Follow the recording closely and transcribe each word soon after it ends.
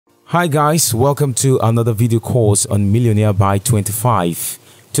Hi guys, welcome to another video course on Millionaire by 25.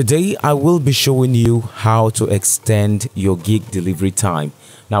 Today I will be showing you how to extend your gig delivery time.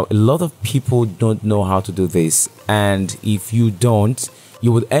 Now a lot of people don't know how to do this, and if you don't,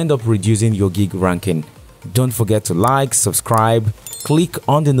 you would end up reducing your gig ranking. Don't forget to like, subscribe, click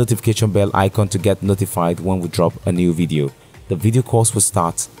on the notification bell icon to get notified when we drop a new video. The video course will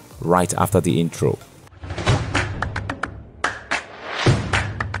start right after the intro.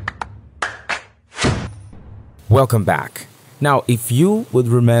 Welcome back. Now, if you would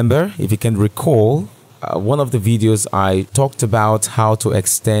remember, if you can recall, one of the videos I talked about how to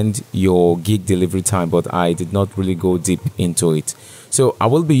extend your gig delivery time, but I did not really go deep into it. So I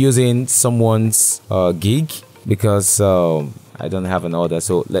will be using someone's gig because I don't have an order.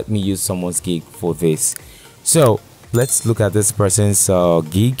 So let me use someone's gig for this. So let's look at this person's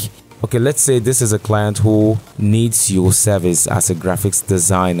gig. Okay, let's say this is a client who needs your service as a graphics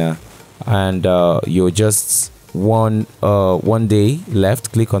designer, and you're just one day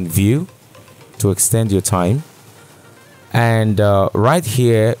left. Click on view to extend your time, and right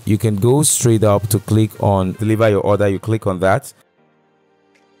here you can go straight up to click on deliver your order. You click on that.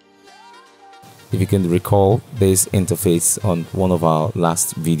 If you can recall this interface on one of our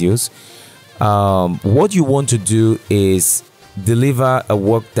last videos, what you want to do is deliver a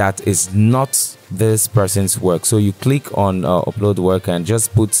work that is not this person's work. So you click on upload work and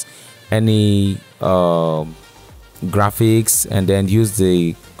just put any graphics and then use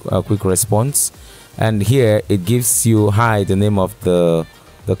the quick response, and here it gives you the name of the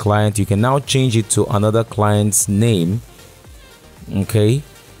client. You can now change it to another client's name, okay,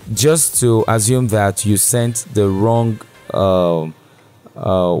 just to assume that you sent the wrong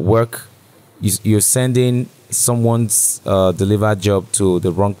work. You're sending someone's delivered job to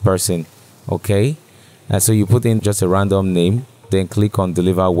the wrong person, okay, and so you put in just a random name, then click on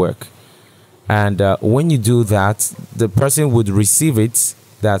deliver work. And when you do that, the person would receive it.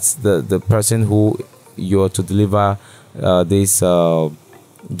 That's the person who you're to deliver this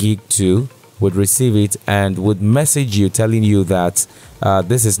gig to would receive it and would message you telling you that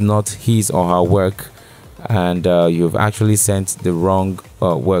this is not his or her work, and you've actually sent the wrong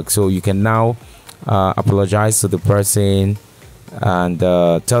work. So you can now apologize to the person and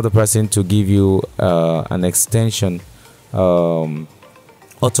tell the person to give you an extension.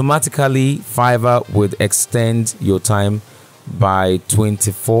 Automatically, Fiverr would extend your time by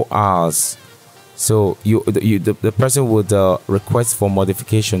 24 hours. So the person would request for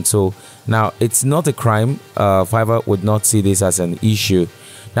modification. So now it's not a crime. Fiverr would not see this as an issue.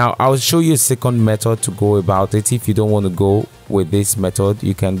 Now I'll show you a second method to go about it. If you don't want to go with this method,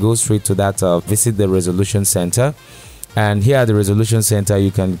 you can go straight to that visit the resolution center. And here at the resolution center,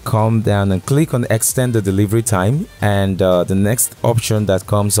 you can come down and click on extend the delivery time, and the next option that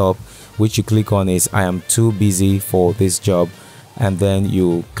comes up, which you click on, is I am too busy for this job, and then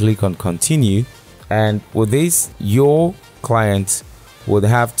you click on continue. And with this, your client would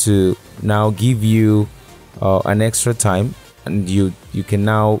have to now give you an extra time, and you can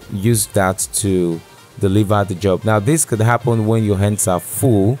now use that to deliver the job. Now this could happen when your hands are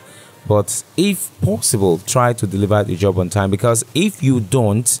full, but if possible, try to deliver the job on time, because if you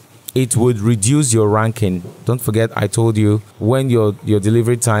don't, it would reduce your ranking. Don't forget, I told you, when your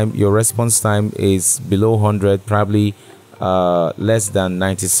delivery time, your response time is below 100, probably less than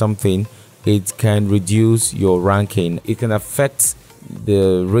 90 something, it can reduce your ranking. It can affect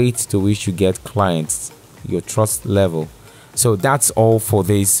the rate to which you get clients, your trust level. So that's all for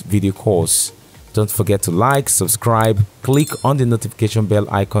this video course. Don't forget to like, subscribe, click on the notification bell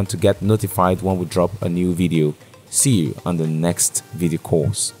icon to get notified when we drop a new video. See you on the next video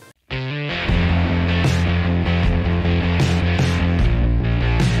course.